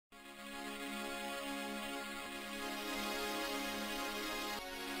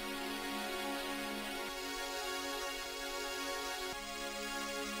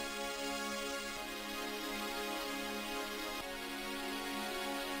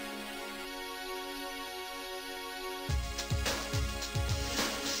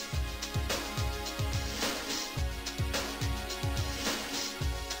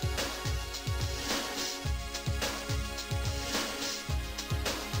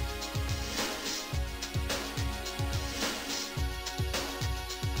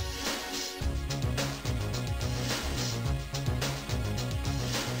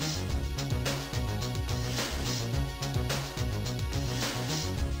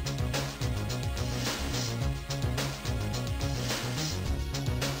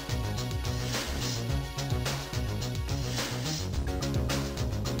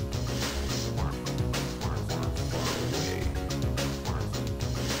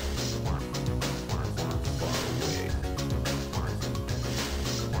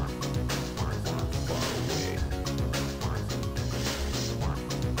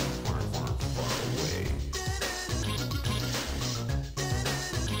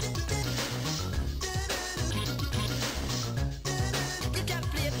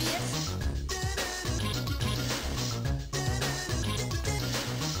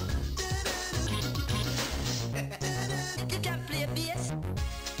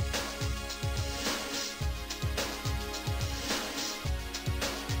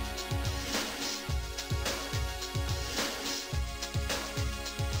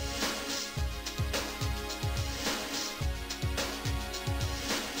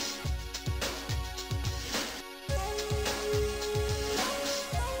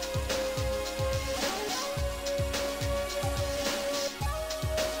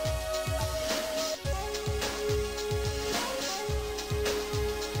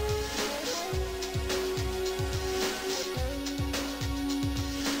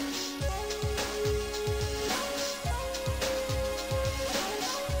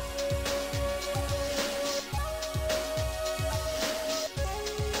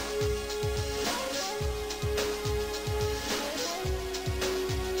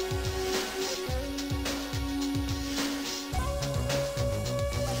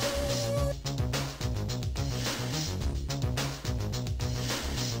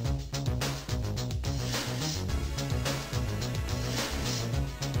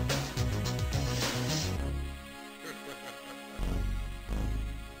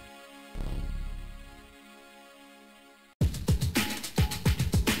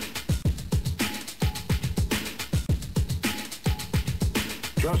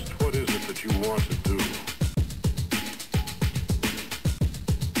Just what is it that you want to do?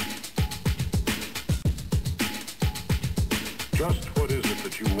 Just what is it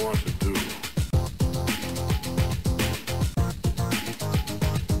that you want to do?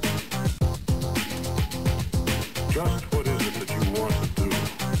 Just what is it that you want to do?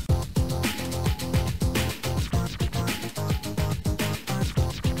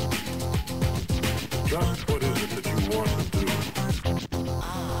 Just what is it that you want to do?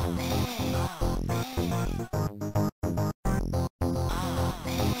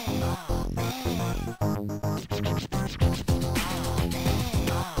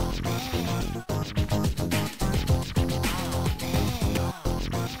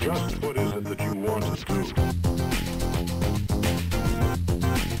 Just what is it that you want to do?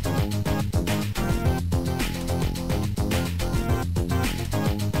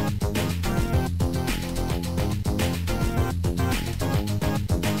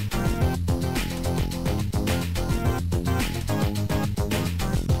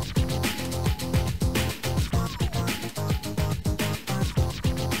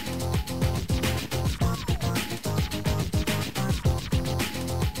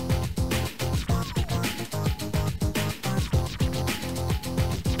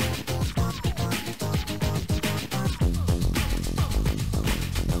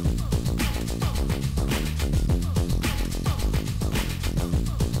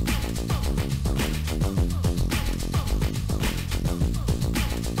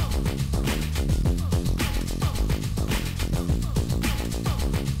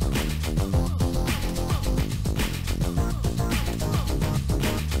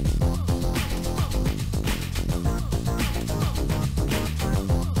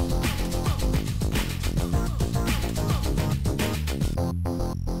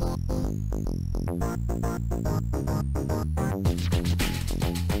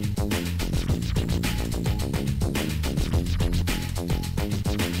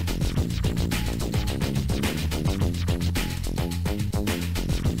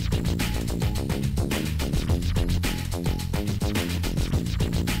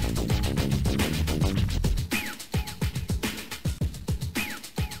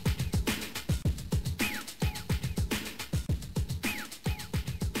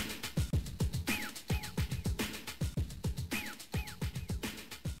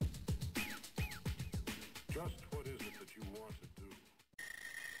 Just what is it that you want to do?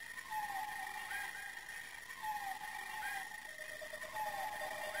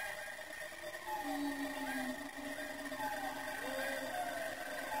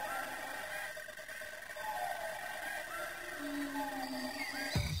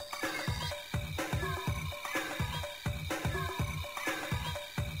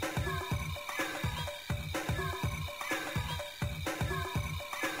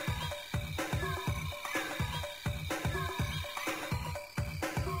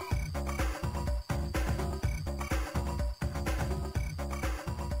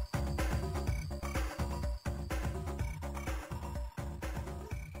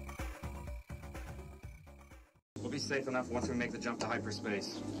 We'll be safe enough once we make the jump to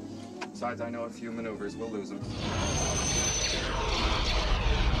hyperspace. Besides, I know a few maneuvers. We'll lose them.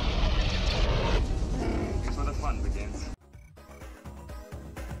 Here's where the fun begins.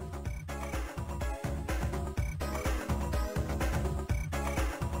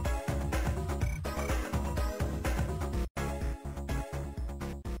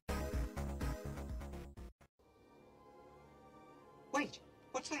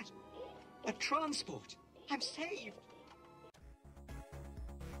 What's that? A transport. I'm saved.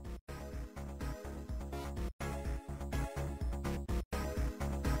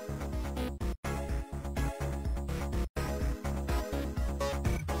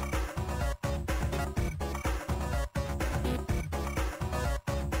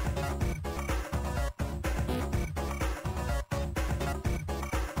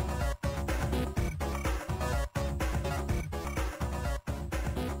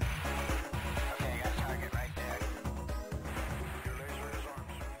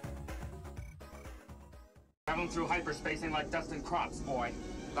 Traveling through hyperspacing like dust and crops, boy.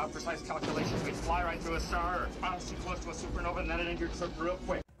 Without precise calculations, we'd fly right through a star, bounce too close to a supernova, and then it entered trip real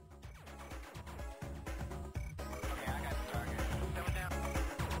quick. Okay, I got the target. Coming down.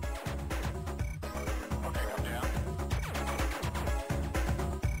 Okay, come down.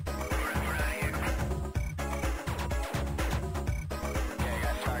 We're out of here. Okay, I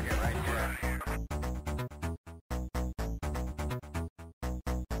got the target right there.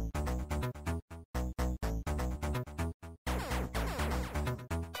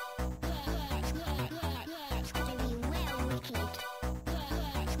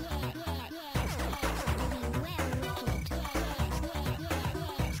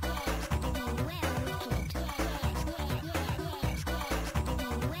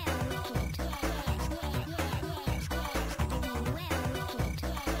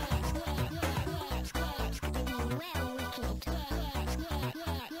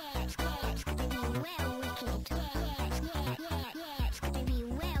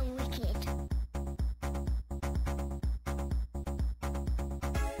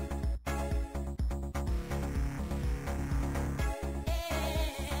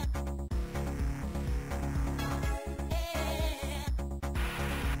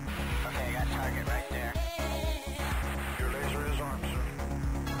 Target right there. Your laser is armed, sir.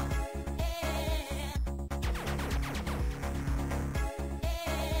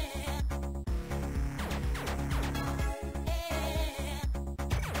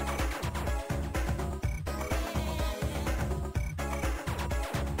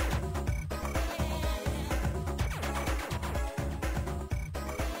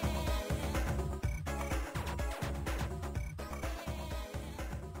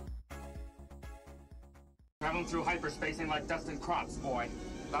 Traveling through hyperspacing like dust and crops, boy.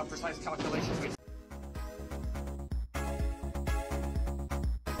 Without precise calculations, we'd...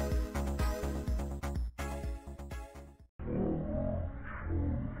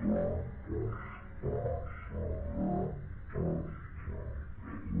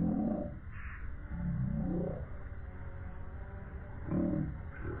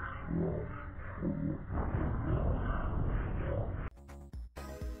 Yogscast.